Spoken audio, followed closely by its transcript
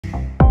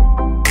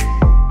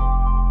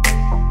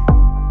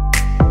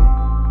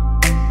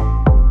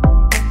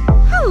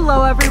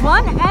Hello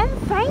everyone, and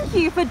thank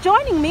you for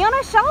joining me on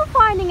a shell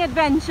finding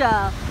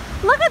adventure.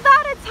 Look at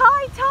that, it's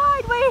high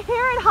tide. We're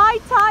here at high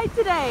tide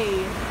today.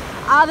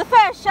 The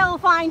first shell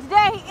find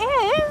today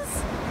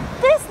is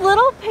this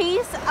little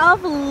piece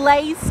of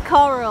lace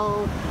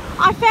coral.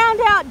 I found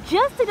out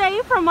just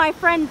today from my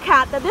friend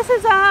Kat that this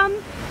is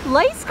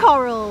lace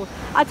coral,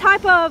 a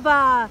type of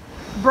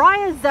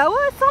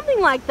bryozoa,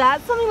 something like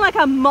that, something like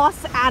a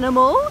moss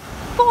animal.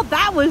 Thought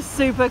that was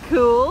super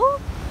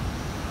cool.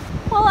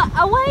 Well,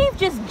 a wave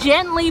just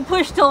gently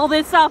pushed all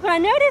this up, and I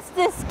noticed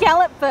this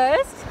scallop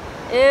first.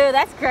 Ew,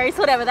 that's gross,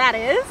 whatever that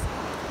is.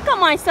 Got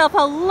myself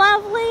a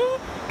lovely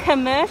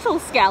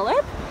commercial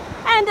scallop,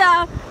 and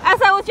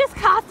as I was just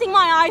casting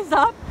my eyes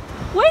up,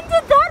 when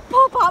did that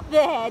pop up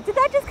there? Did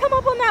that just come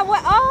up on that way?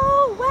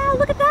 Oh, wow,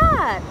 look at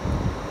that.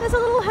 There's a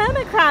little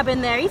hermit crab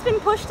in there. He's been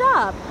pushed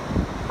up.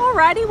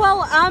 Alrighty,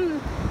 well,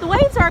 the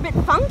waves are a bit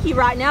funky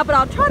right now, but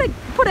I'll try to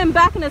put him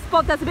back in a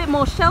spot that's a bit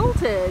more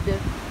sheltered.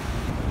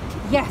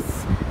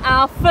 Yes,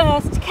 our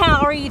first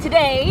cowrie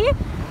today.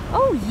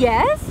 Oh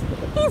yes,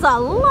 he's a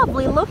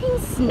lovely looking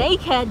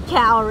snakehead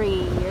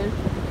cowrie.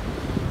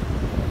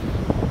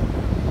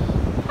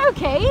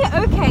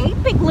 Okay,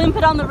 big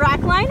limpet on the rack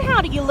line.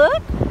 How do you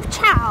look?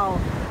 Chow.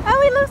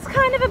 Oh, he looks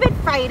kind of a bit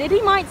faded.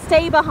 He might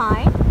stay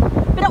behind.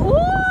 But whoa!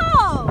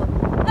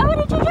 Oh,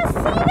 did you just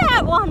see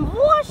that one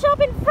wash up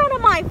in front of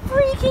my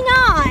freaking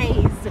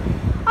eyes?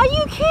 Are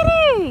you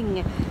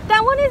kidding?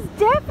 That one is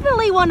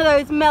definitely one of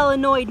those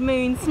Melanoid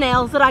Moon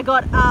Snails that I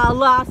got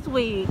last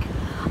week.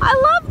 I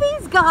love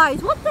these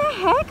guys. What the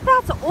heck?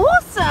 That's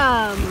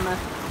awesome.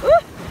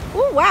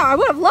 Oh wow, I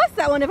would have lost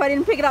that one if I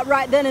didn't pick it up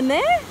right then and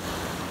there.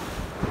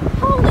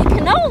 Holy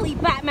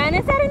cannoli, Batman,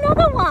 is that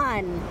another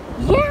one?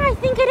 Yeah, I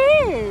think it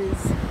is.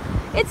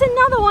 It's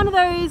another one of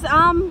those,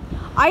 I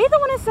either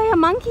want to say a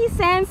monkey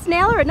sand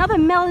snail or another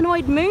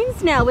Melanoid Moon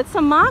Snail with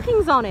some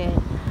markings on it.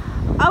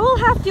 I will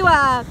have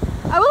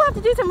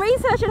to do some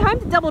research at home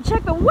to double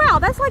check, but wow,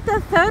 that's like the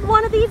third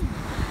one of these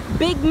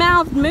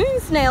big-mouthed moon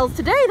snails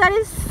today. That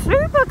is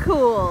super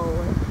cool.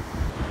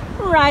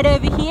 Right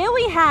over here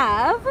we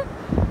have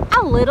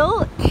a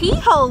little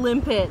keyhole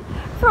limpet.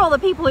 For all the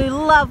people who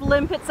love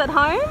limpets at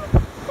home,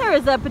 there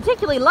is a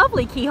particularly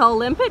lovely keyhole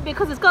limpet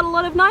because it's got a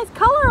lot of nice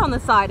color on the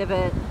side of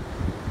it.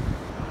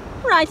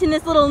 Right in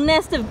this little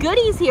nest of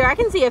goodies here, I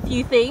can see a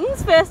few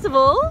things. First of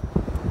all,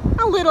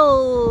 a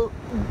little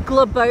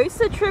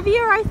globosa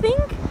trivia, I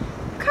think.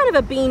 Kind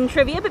of a bean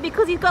trivia, but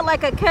because he's got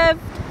like a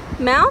curved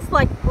mouth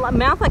like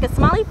a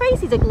smiley face,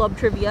 he's a glob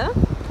trivia.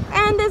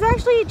 And there's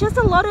actually just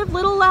a lot of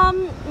little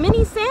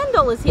mini sand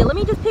dollars here. Let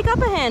me just pick up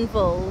a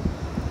handful.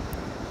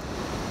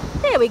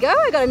 There we go,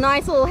 I got a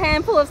nice little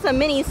handful of some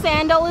mini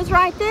sand dollars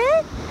right there.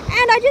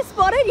 And I just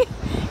spotted,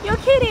 you're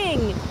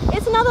kidding,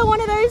 it's another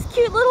one of those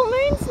cute little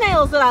moon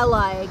snails that I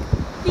like.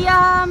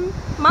 The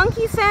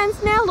monkey sand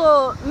snail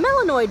or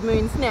Melanoid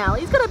Moon Snail.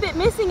 He's got a bit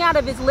missing out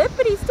of his lip,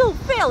 but he's still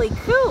fairly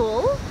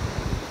cool.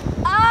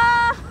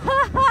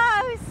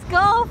 Oh,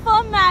 score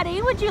for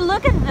Maddie. Would you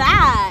look at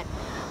that?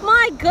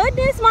 My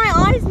goodness, my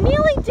eyes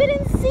nearly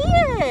didn't see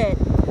it.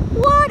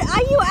 What?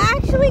 Are you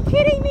actually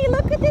kidding me?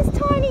 Look at this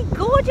tiny,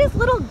 gorgeous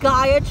little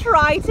Gaia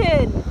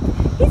Triton.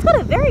 He's got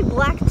a very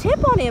black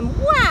tip on him.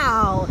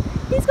 Wow.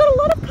 He's got a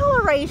lot of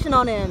coloration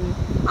on him.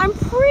 I'm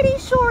pretty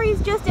sure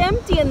he's just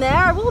empty in there.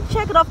 I will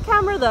check it off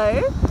camera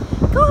though.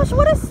 Gosh,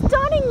 what a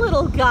stunning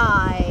little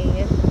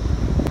guy.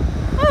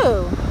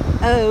 Oh,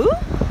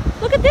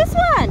 look at this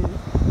one.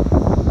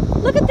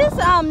 Look at this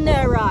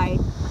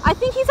nerite. I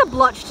think he's a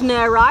blotched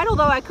nerite,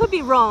 although I could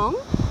be wrong.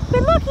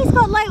 But look, he's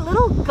got like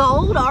little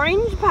gold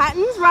orange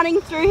patterns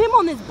running through him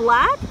on this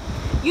black.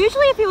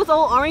 Usually if he was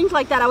all orange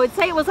like that, I would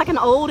say it was like an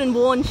old and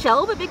worn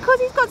shell, but because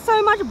he's got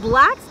so much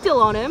black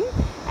still on him,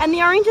 and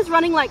the orange is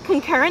running like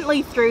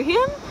concurrently through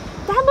him,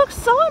 that looks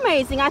so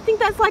amazing. I think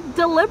that's like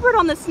deliberate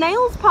on the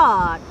snail's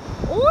part.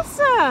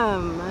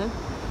 Awesome.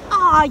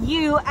 Are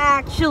you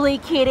actually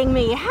kidding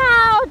me?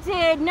 How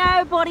did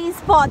nobody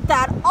spot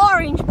that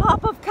orange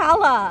pop of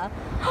color?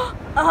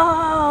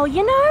 Oh,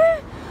 you know,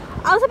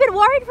 I was a bit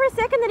worried for a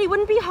second that he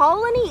wouldn't be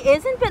whole, and he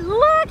isn't, but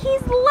look,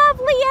 he's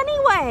lovely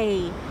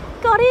anyway.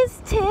 Got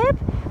his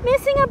tip,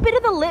 missing a bit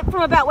of the lip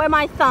from about where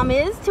my thumb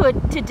is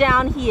to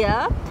down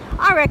here.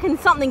 I reckon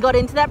something got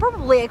into that,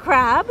 probably a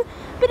crab,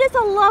 but it's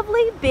a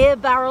lovely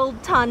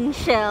beer-barreled ton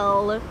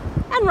shell.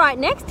 And right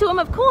next to him,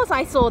 of course,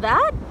 I saw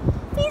that.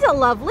 He's a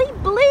lovely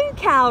blue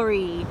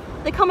cowrie.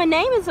 The common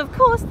name is, of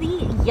course,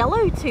 the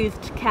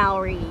yellow-toothed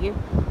cowrie.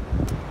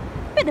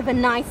 Bit of a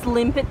nice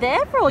limpet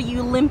there for all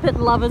you limpet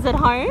lovers at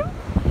home.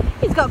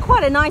 He's got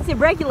quite a nice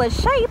irregular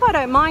shape. I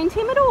don't mind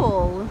him at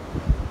all.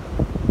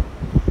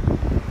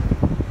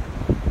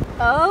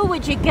 Oh,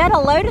 would you get a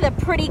load of the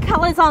pretty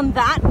colors on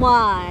that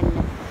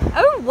one?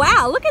 Oh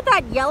wow, look at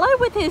that yellow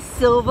with his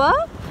silver.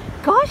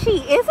 Gosh, he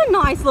is a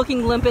nice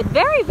looking limpet.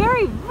 Very,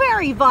 very,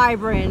 very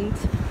vibrant.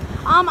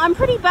 I'm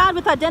pretty bad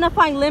with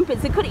identifying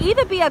limpets. It could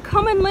either be a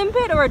common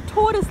limpet or a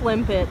tortoise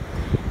limpet.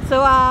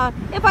 So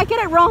if I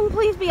get it wrong,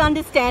 please be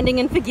understanding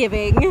and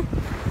forgiving.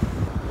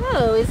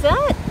 Oh, is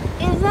that?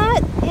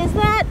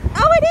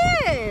 Oh, it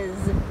is!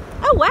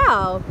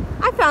 wow,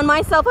 I found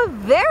myself a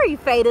very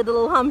faded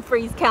little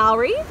Humphreys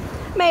cowrie,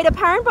 made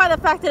apparent by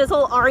the fact that it's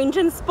all orange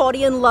and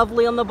spotty and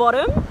lovely on the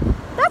bottom.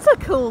 That's a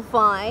cool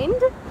find.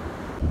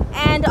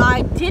 And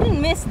I didn't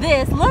miss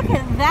this. Look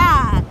at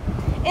that.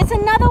 It's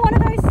another one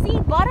of those sea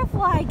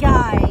butterfly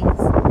guys.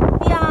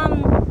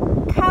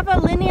 The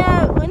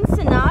Cavalinia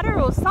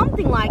uncinata or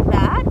something like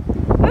that.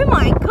 Oh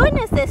my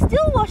goodness, they're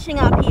still washing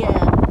up here.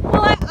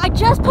 Well, I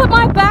just put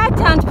my bag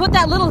down to put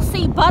that little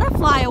sea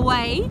butterfly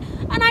away,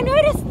 and I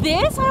noticed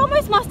this. I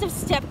almost must have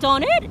stepped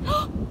on it.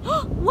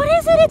 What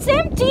is it? It's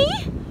empty.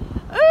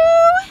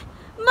 Oh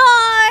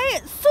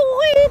my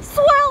sweet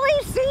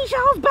swelly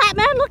seashells,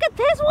 Batman. Look at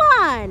this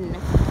one.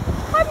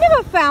 I've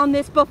never found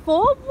this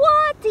before.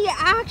 What the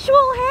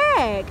actual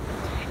heck?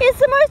 It's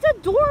the most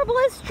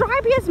adorablest,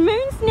 stripiest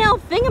moon snail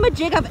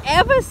thingamajig I've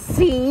ever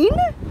seen.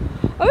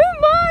 Oh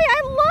my,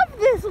 I love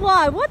this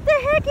one. What the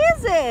heck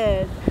is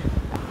it?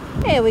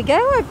 There we go.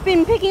 I've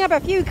been picking up a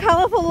few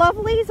colourful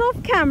lovelies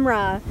off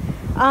camera.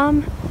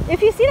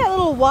 If you see that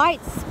little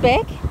white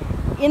speck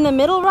in the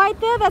middle right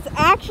there, that's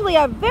actually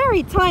a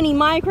very tiny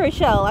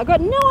microshell. I've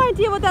got no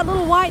idea what that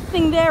little white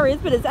thing there is,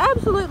 but it's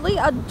absolutely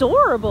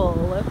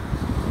adorable.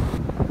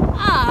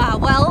 Ah,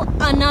 well,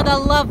 another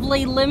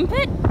lovely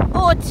limpet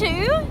or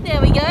two.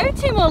 There we go,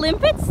 2 more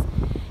limpets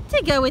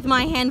to go with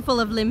my handful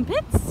of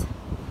limpets.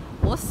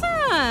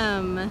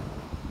 Awesome.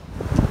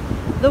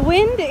 The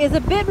wind is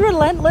a bit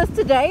relentless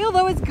today,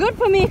 although it's good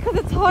for me because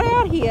it's hot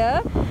out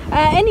here.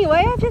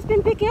 Anyway, I've just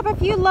been picking up a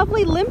few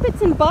lovely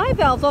limpets and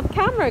bivalves off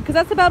camera because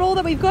that's about all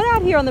that we've got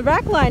out here on the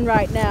rack line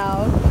right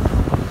now.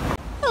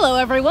 Hello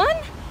everyone.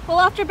 Well,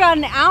 after about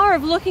an hour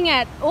of looking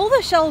at all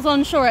the shells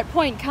on shore at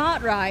Point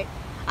Cartwright,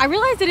 I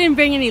realized I didn't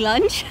bring any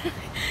lunch.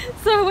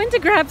 So I went to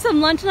grab some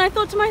lunch and I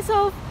thought to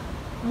myself,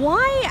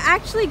 why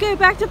actually go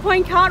back to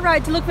Point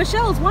Cartwright to look for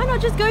shells? Why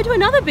not just go to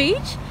another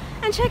beach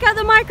and check out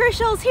the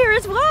microshells here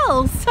as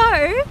well?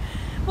 So,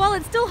 while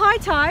it's still high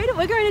tide,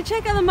 we're going to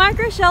check out the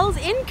microshells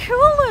in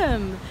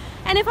Coolum.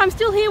 And if I'm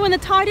still here when the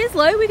tide is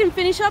low, we can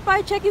finish up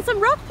by checking some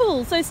rock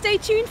pools. So stay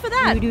tuned for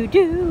that.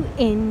 Do-do-do,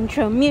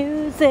 intro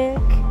music.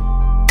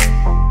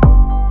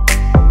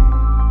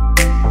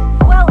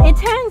 Well, it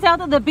turns out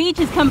that the beach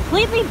is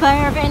completely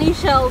bare of any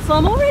shells, so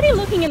I'm already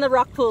looking in the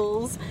rock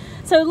pools.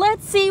 So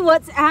let's see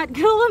what's at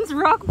Coolum's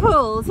rock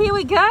pools. Here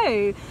we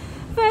go.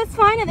 First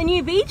find at the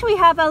new beach, we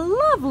have a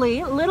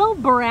lovely little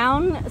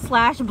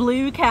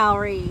brown/blue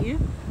cowrie.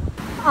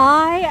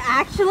 I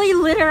actually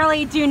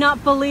literally do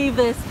not believe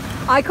this.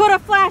 I caught a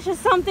flash of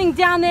something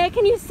down there.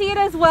 Can you see it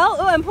as well?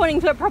 Oh, I'm pointing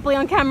to it properly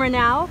on camera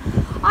now.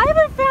 I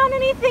haven't found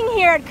anything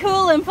here at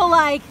Coolum for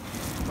like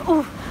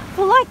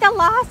the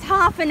last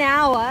half an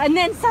hour, and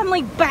then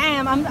suddenly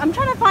bam, I'm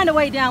trying to find a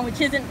way down which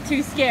isn't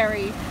too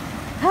scary.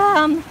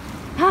 I'm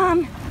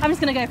just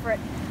gonna go for it.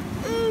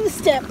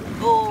 Step.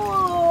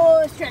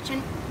 Oh,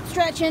 stretching.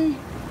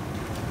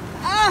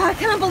 Oh, I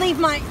cannot believe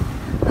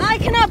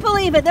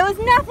it. There was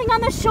nothing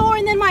on the shore,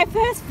 and then my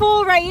first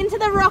foray into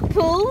the rock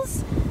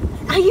pools.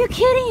 Are you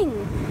kidding?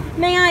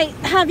 May I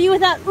have you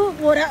with that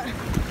water?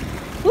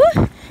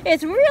 Ooh,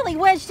 it's really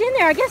wedged in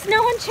there. I guess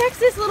no one checks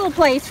this little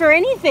place for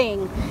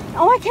anything.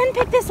 Oh, I can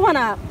pick this one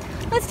up.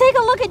 Let's take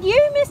a look at you,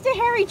 Mr.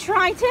 Hairy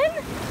Triton.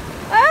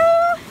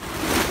 Oh,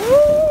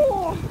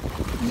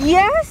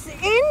 yes,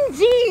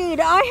 indeed.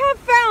 I have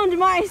found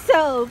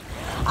myself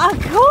a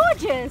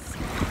gorgeous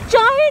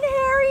giant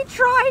hairy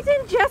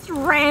triton just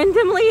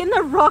randomly in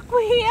the rock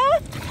here.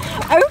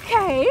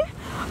 Okay,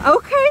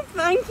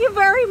 thank you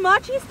very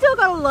much. He's still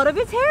got a lot of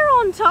his hair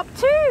on top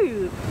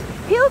too.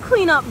 He'll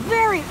clean up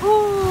very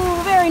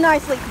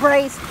nicely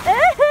braced.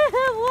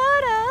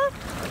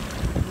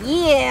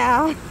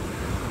 Yeah.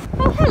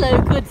 Oh,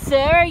 hello, good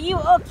sir. Are you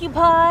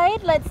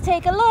occupied? Let's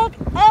take a look.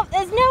 Oh,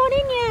 there's no one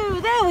in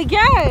you. There we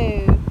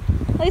go.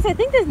 At least I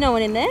think there's no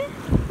one in there.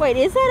 Wait,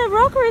 is that a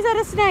rock or is that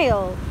a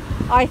snail?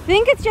 I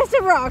think it's just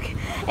a rock.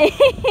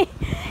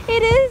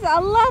 It is a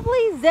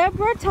lovely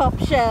zebra top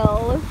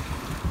shell.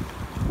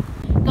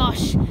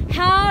 Gosh,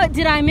 how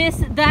did I miss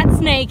that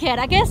snakehead?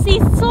 I guess he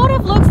sort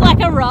of looks like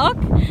a rock.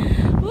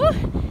 Woo,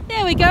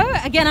 there we go.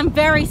 Again, I'm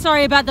very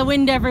sorry about the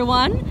wind,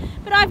 everyone.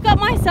 But I've got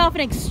myself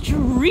an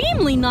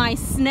extremely nice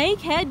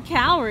snakehead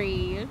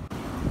cowrie.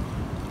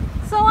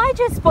 So I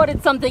just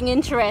spotted something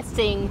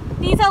interesting.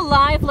 These are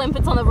live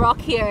limpets on the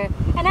rock here.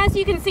 And as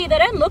you can see, they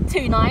don't look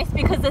too nice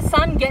because the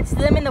sun gets to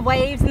them in the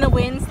waves and the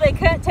winds. So they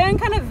turn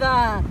kind of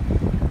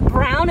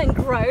brown and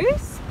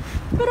gross.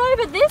 But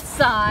over this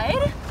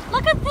side,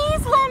 look at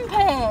these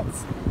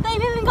limpets.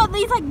 They've even got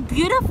these like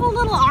beautiful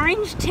little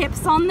orange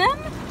tips on them.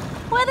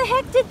 Where the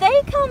heck did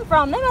they come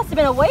from? They must have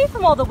been away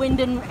from all the wind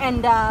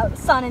and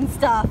sun and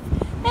stuff.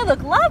 They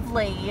look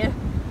lovely.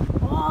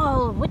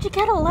 Oh, would you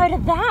get a load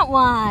of that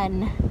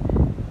one?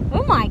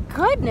 Oh my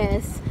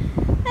goodness.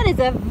 That is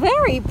a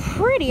very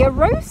pretty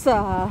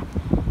Arosa.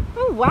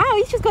 Oh wow,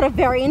 he's just got a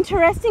very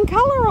interesting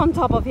color on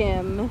top of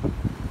him.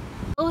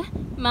 Oh,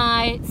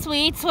 my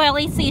sweet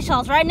swelly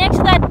seashells right next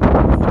to that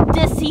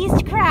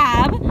deceased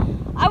crab.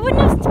 I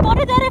wouldn't have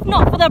spotted that if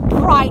not for the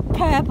bright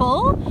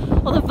purple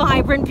or the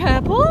vibrant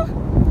purple.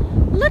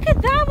 look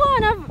at that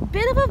one, a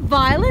bit of a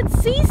violet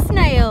sea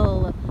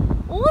snail.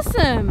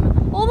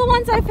 Awesome. All the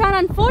ones I found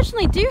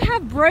unfortunately do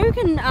have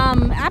broken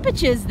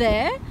apertures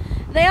there.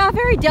 They are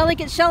very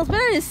delicate shells,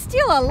 but it is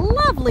still a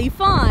lovely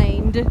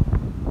find.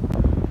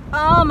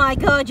 Oh my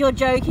god, you're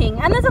joking.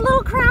 And there's a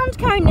little crowned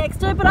cone next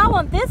to it, but I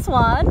want this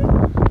one.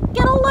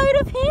 Get a load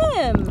of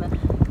him.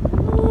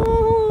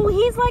 Ooh,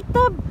 he's like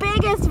the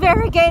biggest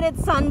variegated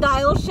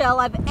sundial shell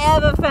I've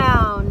ever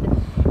found.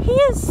 He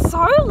is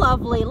so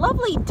lovely.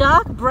 Lovely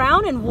dark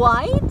brown and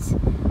white.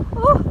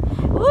 Ooh,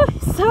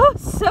 so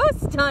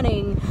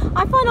stunning.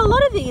 I find a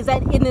lot of these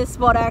in this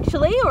spot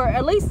actually, or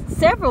at least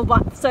several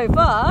so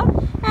far.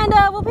 And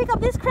we'll pick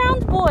up this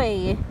crowned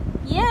boy.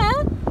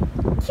 Yeah,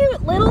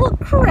 cute little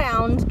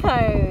crowned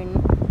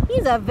cone.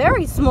 He's a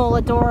very small,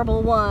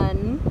 adorable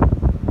one.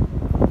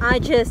 I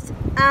just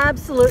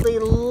absolutely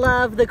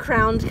love the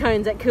crowned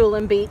cones at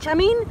Coolum Beach. I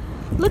mean,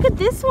 look at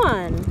this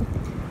one.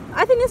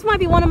 I think this might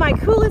be one of my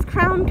coolest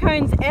crowned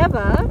cones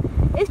ever.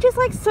 It's just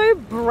like so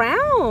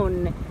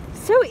brown.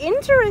 So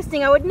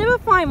interesting. I would never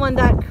find one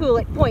that cool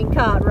at Point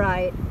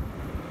Cartwright.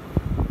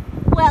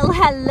 Well,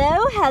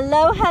 hello.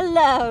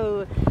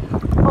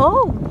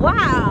 Oh,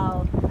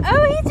 wow.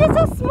 Oh, he's just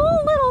a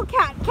small little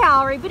cat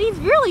cowrie, but he's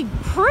really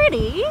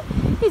pretty.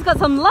 He's got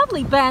some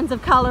lovely bands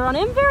of color on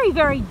him. Very,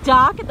 very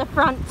dark at the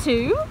front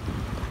too.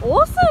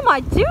 Awesome,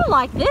 I do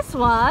like this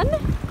one.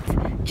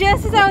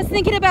 Just as I was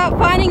thinking about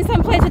finding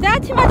some place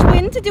without too much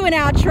wind to do an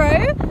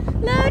outro,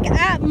 look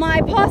at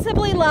my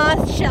possibly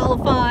last shell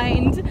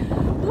find.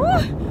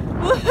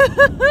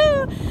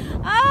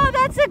 Oh,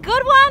 that's a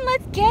good one.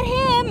 Let's get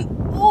him.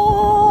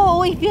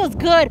 Oh, he feels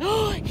good.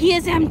 He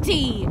is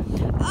empty.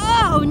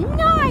 Oh,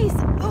 nice.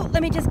 Oh,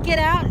 let me just get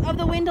out of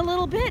the wind a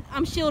little bit.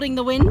 I'm shielding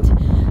the wind.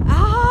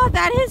 Ah,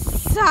 that is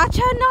such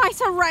a nice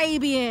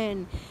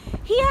Arabian.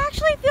 He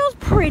actually feels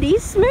pretty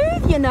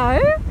smooth, you know.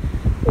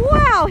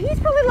 Wow, he's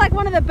probably like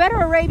one of the better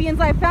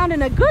Arabians I've found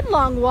in a good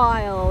long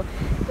while.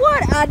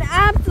 What an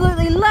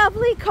absolutely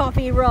lovely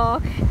coffee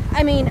rock.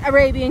 I mean,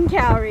 Arabian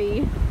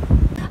Cowrie.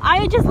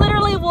 I just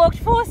literally walked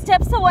 4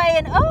 steps away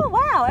and oh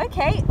wow,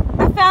 okay,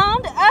 I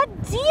found a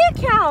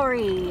deer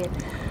cowrie.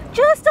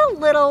 Just a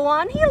little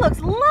one. He looks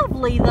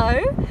lovely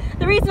though.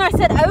 The reason I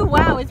said oh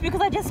wow is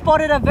because I just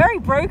spotted a very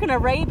broken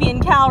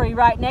Arabian Cowrie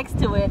right next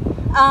to it.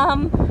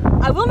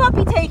 I will not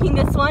be taking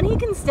this one, he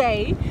can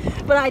stay,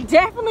 but I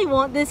definitely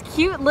want this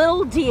cute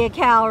little deer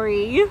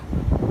cowrie.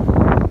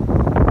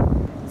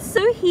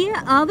 So here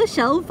are the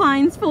shell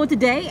finds for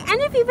today, and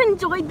if you've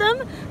enjoyed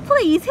them,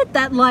 please hit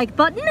that like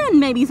button and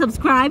maybe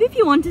subscribe if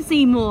you want to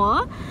see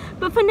more.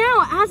 But for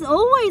now, as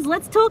always,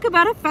 let's talk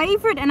about a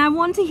favorite, and I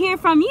want to hear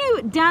from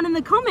you down in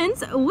the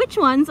comments which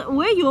ones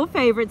were your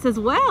favorites as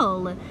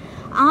well.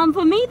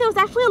 For me, there was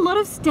actually a lot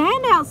of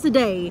standouts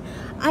today.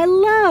 I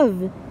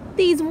love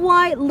these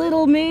white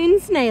little moon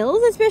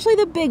snails, especially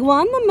the big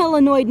one, the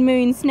Melanoid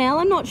Moon Snail.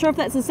 I'm not sure if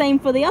that's the same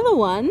for the other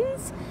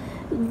ones.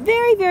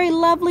 Very, very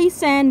lovely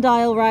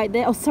sundial right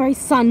there. Oh, sorry,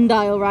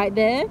 sundial right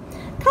there.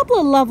 Couple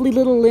of lovely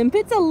little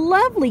limpets. A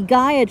lovely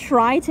Gaia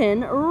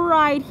Triton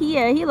right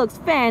here. He looks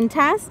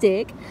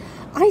fantastic.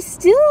 I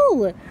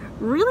still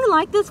really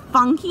like this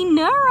funky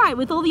Nerite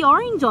with all the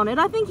orange on it.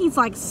 I think he's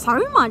like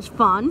so much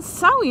fun,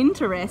 so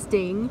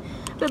interesting.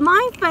 But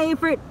my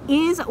favorite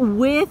is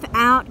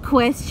without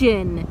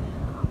question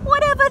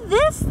whatever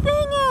this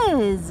thing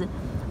is.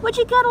 Would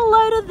you get a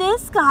load of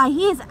this guy?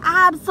 He is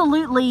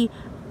absolutely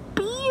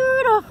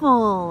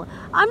beautiful.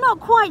 I'm not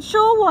quite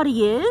sure what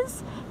he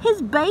is.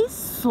 His base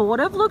sort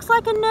of looks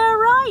like a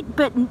Nerite,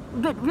 but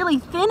really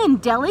thin and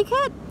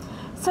delicate.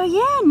 So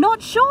yeah,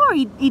 not sure.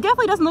 He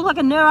definitely doesn't look like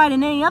a Nerite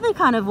in any other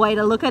kind of way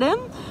to look at him.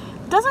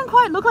 Doesn't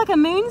quite look like a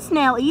moon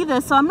snail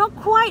either, so I'm not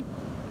quite,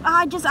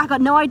 I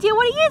got no idea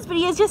what he is, but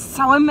he is just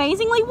so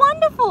amazingly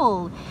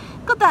wonderful.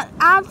 Got that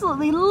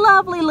absolutely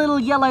lovely little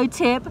yellow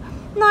tip.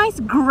 Nice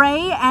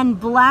grey and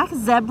black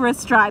zebra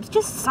stripes.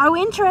 Just so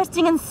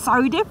interesting and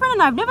so different,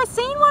 and I've never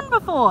seen one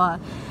before.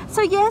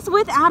 So yes,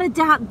 without a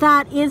doubt,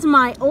 that is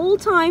my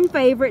all-time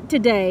favorite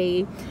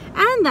today.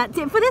 And that's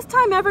it for this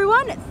time,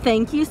 everyone.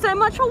 Thank you so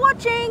much for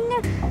watching.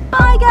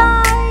 Bye,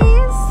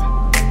 guys.